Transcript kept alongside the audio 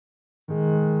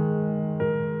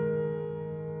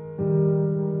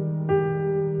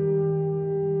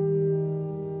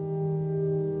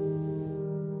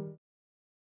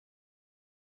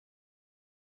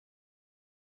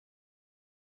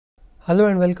Hello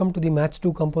and welcome to the Maths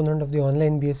 2 component of the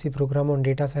online BSc program on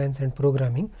data science and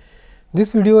programming.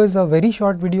 This video is a very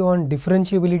short video on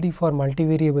differentiability for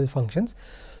multivariable functions.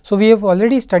 So, we have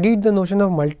already studied the notion of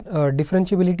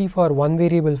differentiability for one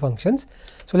variable functions.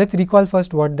 So, let us recall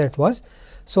first what that was.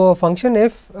 So, a function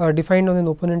f defined on an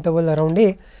open interval around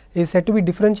a is said to be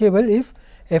differentiable if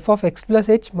f of x plus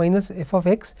h minus f of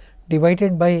x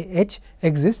divided by h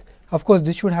exists. Of course,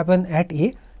 this should happen at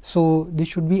a. So, this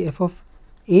should be f of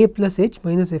a plus h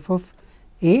minus f of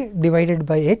a divided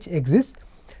by h exists,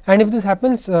 and if this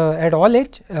happens at all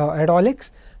h at all x,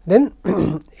 then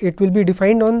it will be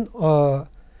defined on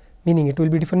meaning it will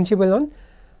be differentiable on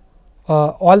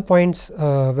all points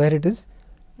where it is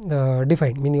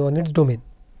defined, meaning on its domain.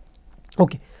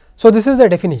 Okay. So, this is the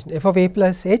definition: f of a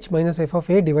plus h minus f of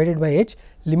a divided by h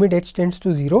limit h tends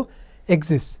to 0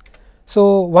 exists.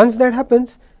 So, once that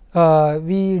happens,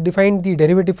 we defined the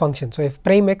derivative function. So, f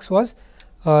prime x was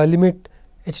limit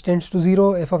h tends to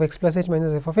 0 f of x plus h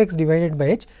minus f of x divided by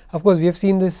h. Of course, we have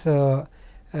seen this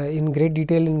in great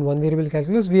detail in one variable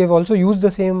calculus. We have also used the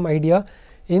same idea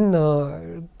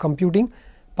in computing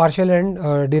partial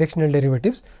and directional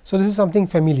derivatives. So, this is something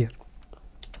familiar.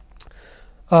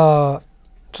 So,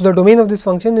 the domain of this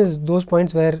function is those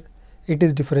points where it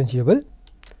is differentiable,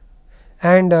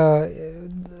 and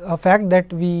a fact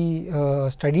that we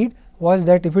studied was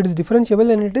that if it is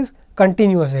differentiable and it is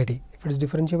continuous at a. If it is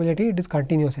differentiable at a, it is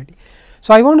continuous at a.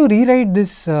 So, I want to rewrite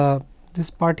this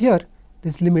this part here,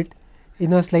 this limit,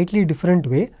 in a slightly different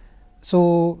way.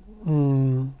 So,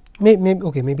 maybe I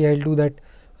will do that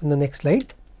on the next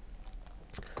slide.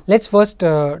 Let us first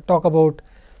talk about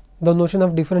the notion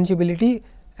of differentiability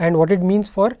and what it means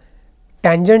for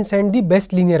tangents and the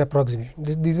best linear approximation.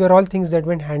 These were all things that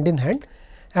went hand in hand,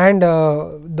 and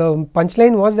the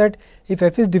punchline was that if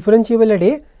f is differentiable at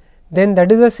a, then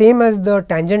that is the same as the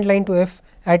tangent line to f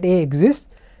at a exists,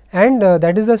 and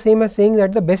that is the same as saying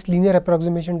that the best linear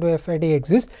approximation to f at a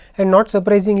exists, and not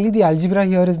surprisingly the algebra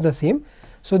here is the same.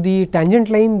 So, the tangent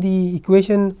line, the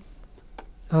equation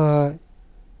of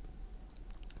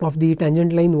the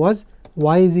tangent line was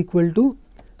y is equal to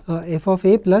f of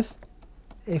a plus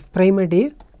f prime at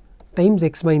a times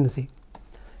x minus a,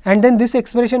 and then this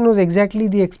expression was exactly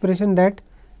the expression that,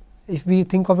 if we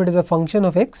think of it as a function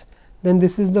of x, then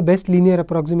this is the best linear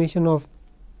approximation of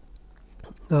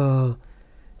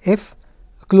f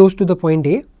close to the point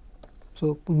a.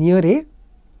 So, near a,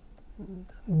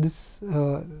 this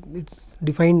it is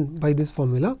defined by this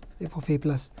formula f of a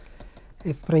plus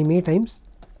f prime a times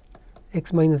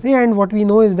x minus a, and what we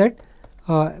know is that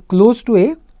close to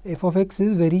a, f of x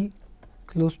is very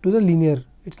close to the linear,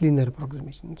 its linear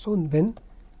approximation. So, when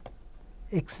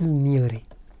x is near a,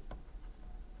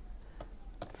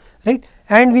 right,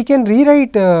 and we can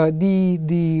rewrite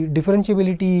the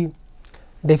differentiability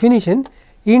definition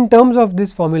in terms of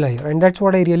this formula here, and that is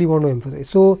what I really want to emphasize.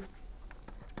 So,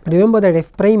 remember that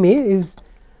f prime a is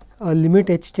limit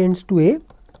h tends to a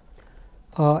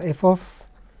f of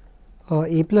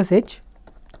a plus h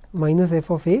minus f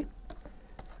of a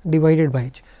divided by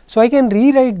h. So, I can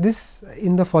rewrite this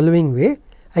in the following way.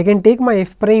 I can take my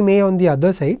f prime a on the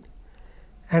other side,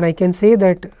 and I can say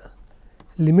that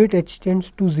limit h tends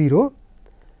to 0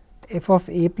 f of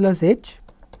a plus h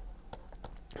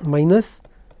minus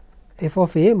f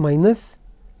of a minus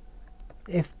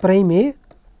f prime a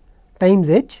times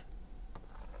h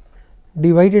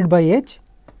divided by h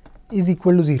is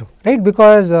equal to 0, right,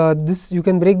 because this, you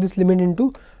can break this limit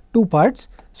into two parts.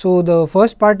 So, the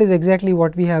first part is exactly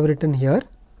what we have written here,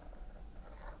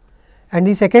 and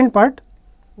the second part,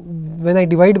 when I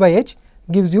divide by h,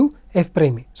 gives you f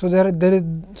prime a. So, there is,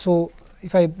 so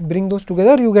if I bring those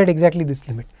together, you get exactly this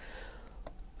limit.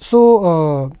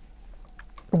 So,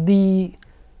 the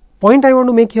point I want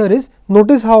to make here is,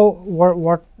 notice how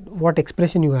what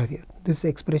expression you have here, this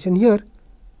expression here,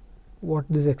 what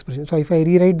this expression. So, if I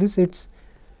rewrite this, it is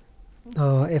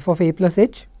f of a plus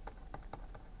h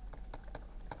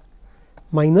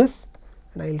minus,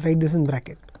 and I will write this in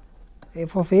bracket,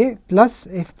 f of a plus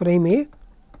f prime a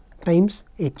times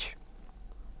h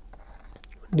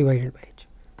divided by h.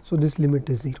 So, this limit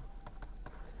is 0,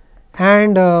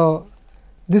 and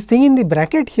this thing in the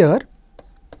bracket here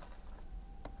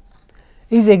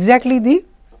is exactly the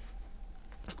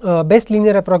best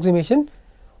linear approximation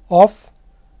of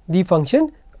the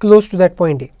function close to that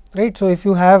point a, right. So, if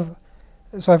you have,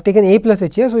 so I have taken a plus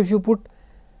h here. So, if you put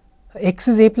x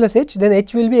is a plus h, then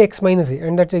h will be x minus a,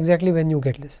 and that is exactly when you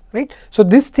get this, right. So,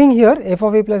 this thing here, f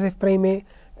of a plus f prime a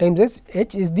times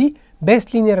h is the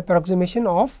best linear approximation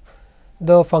of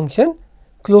the function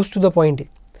close to the point a.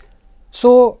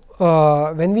 So,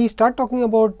 when we start talking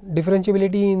about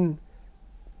differentiability in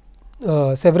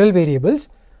several variables,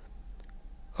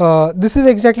 this is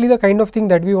exactly the kind of thing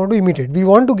that we want to imitate. We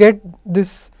want to get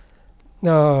this this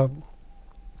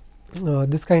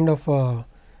kind of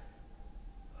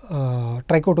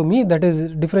trichotomy, that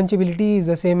is differentiability is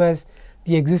the same as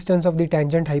the existence of the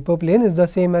tangent hyperplane is the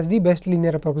same as the best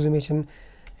linear approximation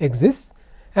exists.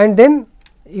 And then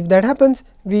if that happens,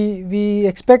 we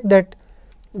expect that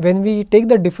when we take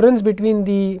the difference between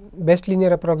the best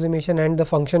linear approximation and the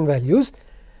function values,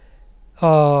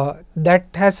 that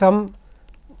has something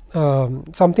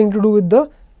to do with the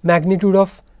magnitude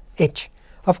of h.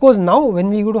 Of course, now when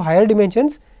we go to higher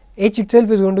dimensions, h itself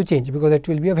is going to change because it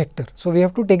will be a vector. So, we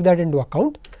have to take that into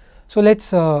account. So,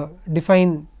 let us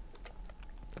define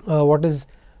what is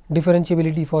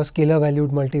differentiability for scalar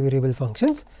valued multivariable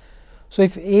functions. So,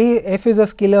 if f is a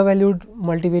scalar valued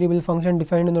multivariable function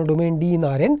defined in a domain D in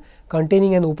Rn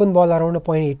containing an open ball around a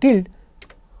point a tilde,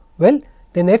 well,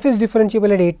 then f is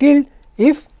differentiable at a tilde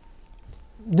if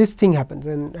this thing happens,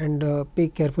 and pay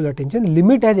careful attention,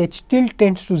 limit as h tilde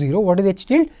tends to 0. What is h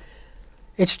tilde?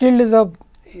 H tilde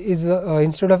is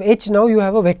instead of h, now you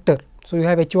have a vector. So, you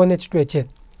have h1 h2 hn.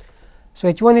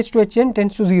 So, h1 h2 hn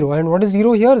tends to 0, and what is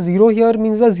 0 here? 0 here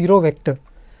means a 0 vector.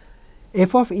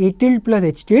 F of a tilde plus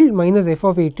h tilde minus f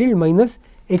of a tilde minus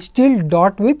h tilde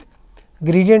dot with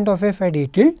gradient of f at a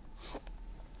tilde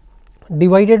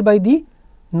divided by the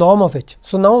norm of h.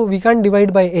 So, now we can't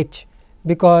divide by h,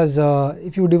 because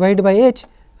if you divide by h,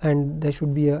 and there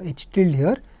should be a h tilde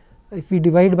here, if we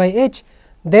divide by h,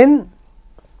 then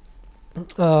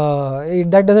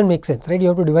that does not make sense, right? You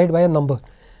have to divide by a number,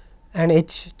 and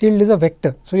h tilde is a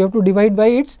vector. So, you have to divide by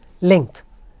its length,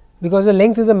 because the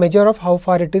length is a measure of how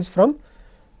far it is from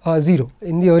 0.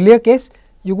 In the earlier case,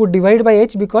 you could divide by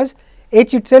h because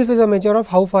h itself is a measure of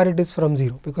how far it is from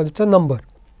 0, because it is a number.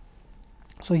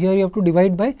 So, here you have to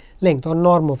divide by length or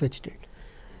norm of h tilde,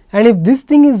 and if this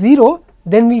thing is 0,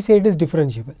 then we say it is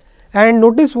differentiable. And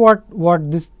notice what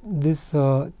this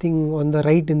thing on the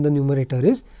right in the numerator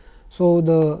is. So,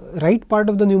 the right part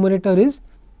of the numerator is,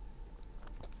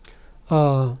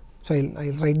 so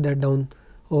I'll write that down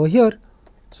over here.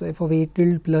 So, f of a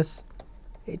tilde plus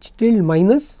h tilde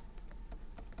minus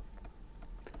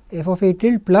f of a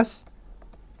tilde plus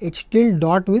h tilde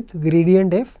dot with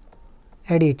gradient f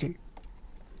at a tilde,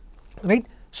 right.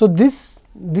 So, this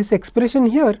expression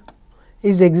here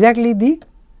is exactly the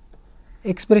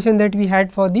expression that we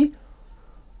had for the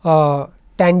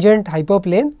tangent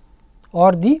hyperplane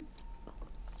or the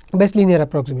best linear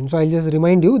approximation. So, I will just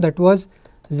remind you, that was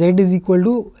z is equal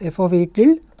to f of a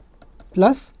tilde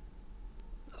plus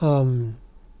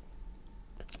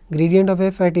gradient of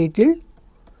f at a tilde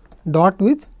dot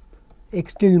with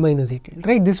x tilde minus a tilde,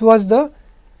 right. This was the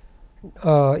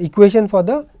equation for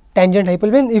the tangent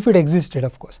hyperplane, if it existed,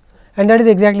 of course, and that is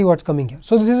exactly what is coming here.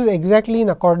 So, this is exactly in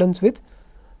accordance with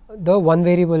the one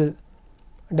variable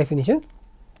definition,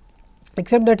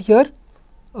 except that here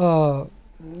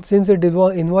since it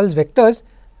involves vectors,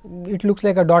 it looks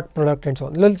like a dot product and so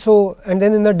on. So, and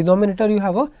then in the denominator you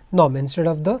have a norm instead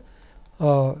of the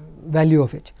value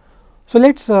of h. So,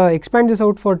 let us expand this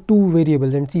out for two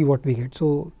variables and see what we get.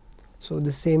 So,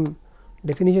 the same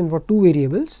definition for two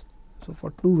variables. So,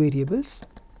 for two variables,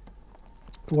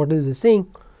 what is this saying?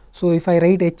 So, if I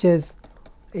write h as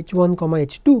h1 comma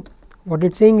h2, what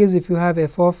it is saying is, if you have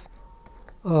f of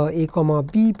a comma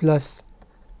b plus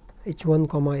h1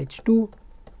 comma h2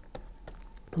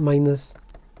 minus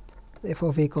f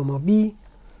of a comma b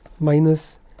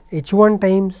minus h1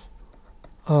 times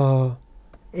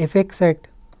f x at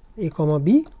a comma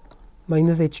b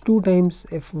minus h2 times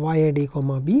f y at a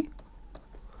comma b,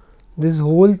 this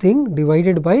whole thing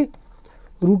divided by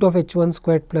root of h1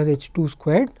 squared plus h2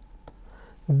 squared.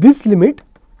 This limit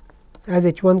as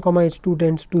h1 comma h2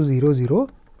 tends to 0 0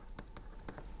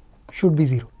 should be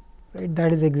 0, right.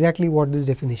 That is exactly what this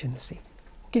definition is saying.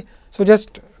 Okay. So,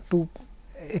 just to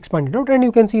expand it out, and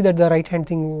you can see that the right hand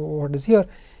thing what is here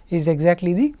is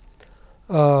exactly the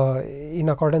in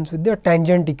accordance with the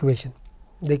tangent equation,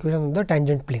 the equation of the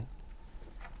tangent plane.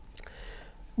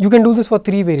 You can do this for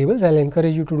three variables. I will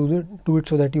encourage you to do it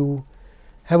so that you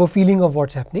have a feeling of what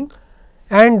is happening.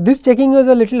 And this checking is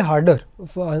a little harder,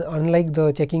 unlike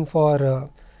the checking for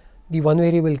the one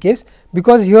variable case,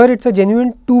 because here it is a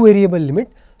genuine two variable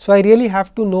limit. So, I really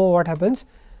have to know what happens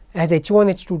as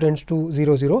h1 h2 tends to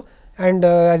 0 0, and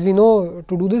as we know,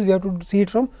 to do this we have to see it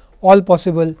from all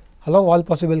possible along all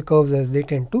possible curves as they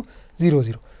tend to 0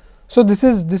 0. So, this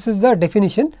is the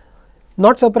definition.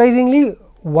 Not surprisingly,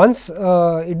 once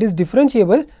it is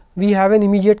differentiable, we have an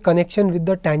immediate connection with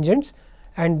the tangents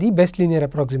and the best linear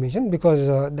approximation, because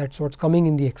that is what is coming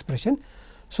in the expression.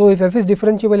 So, if f is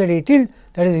differentiable at a tilde,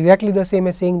 that is exactly the same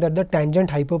as saying that the tangent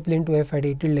hyperplane to f at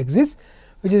a tilde exists,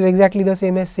 which is exactly the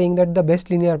same as saying that the best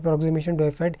linear approximation to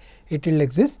f at a tilde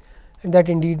exists, and that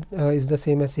indeed is the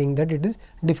same as saying that it is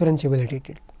differentiable at a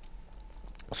tilde.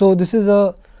 So, this is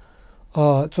a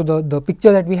the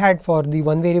picture that we had for the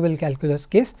one variable calculus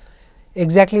case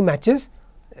exactly matches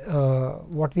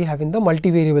what we have in the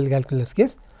multivariable calculus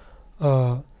case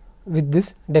with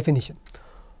this definition.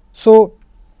 So,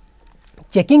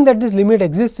 checking that this limit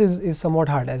exists is somewhat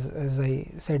hard, as I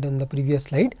said on the previous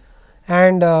slide,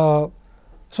 and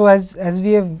so as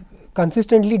we have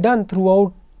consistently done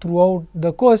throughout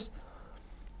the course,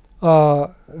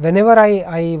 whenever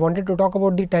I wanted to talk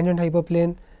about the tangent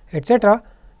hyperplane etc.,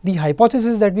 the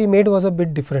hypothesis that we made was a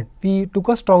bit different. We took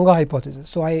a stronger hypothesis.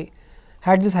 So, I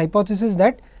had this hypothesis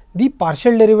that the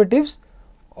partial derivatives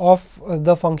of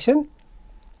the function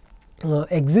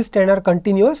exist and are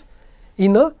continuous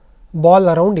in a ball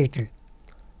around a tilde.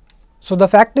 So, the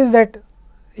fact is that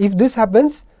if this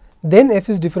happens, then f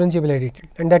is differentiable at a tilde,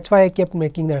 and that is why I kept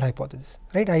making that hypothesis,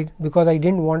 right. Because I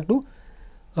did not want to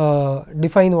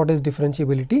define what is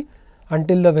differentiability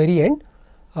until the very end.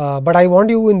 But I want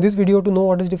you in this video to know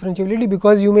what is differentiability,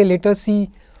 because you may later see,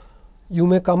 you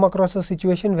may come across a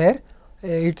situation where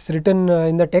it is written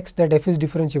in the text that f is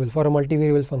differentiable for a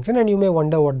multivariable function, and you may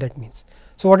wonder what that means.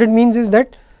 So, what it means is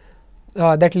that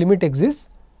that limit exists,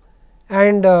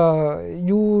 and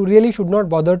you really should not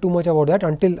bother too much about that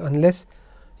unless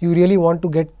you really want to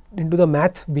get into the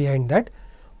math behind that.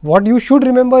 What you should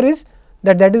remember is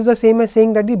that that is the same as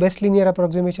saying that the best linear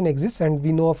approximation exists, and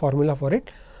we know a formula for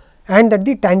it, and that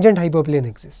the tangent hyperplane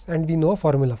exists, and we know a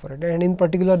formula for it, and in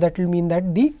particular that will mean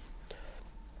that the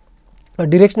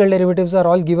directional derivatives are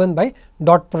all given by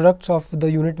dot products of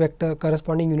the unit vector,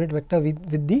 corresponding unit vector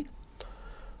with the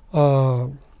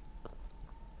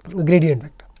gradient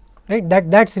vector, right.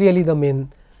 That is really the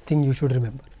main thing you should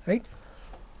remember, right.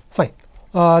 Fine.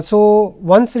 So,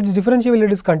 once it is differentiable,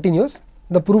 it is continuous.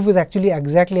 The proof is actually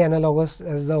exactly analogous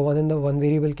as the one in the one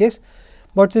variable case,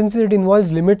 but since it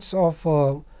involves limits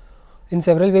of in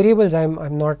several variables, I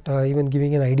am not even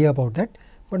giving an idea about that,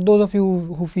 but those of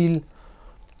you who feel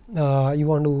you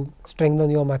want to strengthen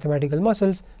your mathematical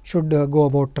muscles should go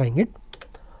about trying it.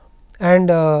 And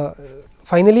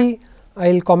finally,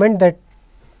 I will comment that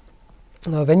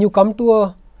when you come to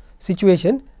a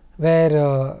situation where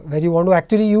you want to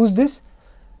actually use this,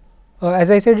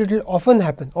 as I said, it will often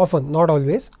happen, often, not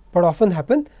always, but often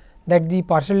happen that the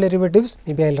partial derivatives,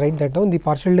 maybe I will write that down, the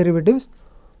partial derivatives.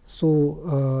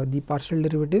 So, the partial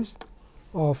derivatives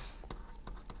of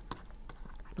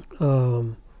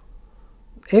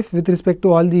f with respect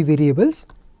to all the variables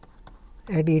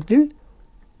at a tilde,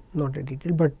 not at a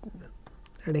tilde, but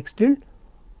at x tilde.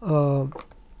 So,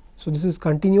 this is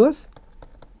continuous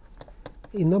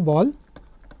in a ball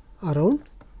around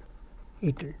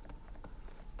a tilde.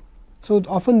 So,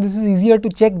 often this is easier to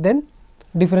check than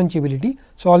differentiability.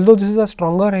 So, although this is a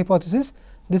stronger hypothesis,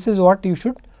 this is what you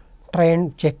should try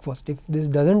and check first. If this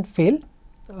does not fail,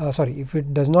 if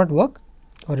it does not work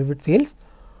or if it fails,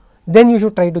 then you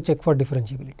should try to check for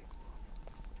differentiability.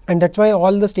 And that is why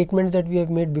all the statements that we have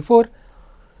made before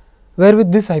were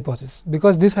with this hypothesis,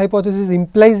 because this hypothesis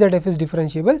implies that f is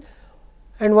differentiable,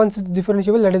 and once it is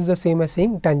differentiable, that is the same as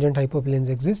saying tangent hyperplanes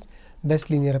exist, best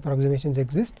linear approximations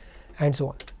exist, and so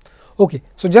on. Okay.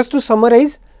 So, just to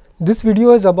summarize, this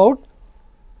video is about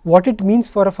what it means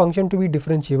for a function to be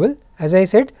differentiable. As I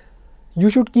said, you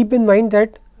should keep in mind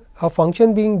that a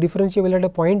function being differentiable at a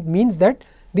point means that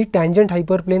the tangent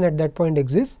hyperplane at that point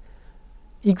exists,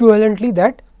 equivalently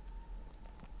that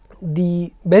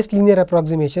the best linear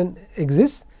approximation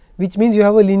exists, which means you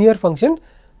have a linear function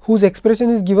whose expression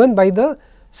is given by the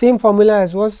same formula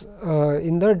as was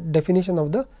in the definition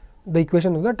of the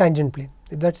equation of the tangent plane,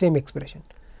 that same expression,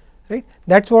 right.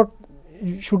 That is what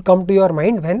should come to your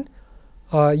mind when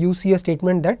you see a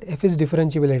statement that f is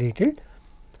differentiable at a tilde,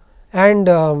 and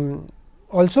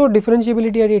also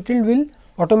differentiability at a tilde will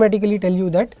automatically tell you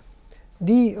that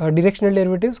the directional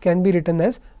derivatives can be written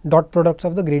as dot products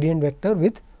of the gradient vector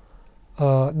with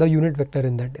the unit vector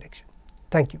in that direction.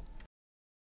 Thank you.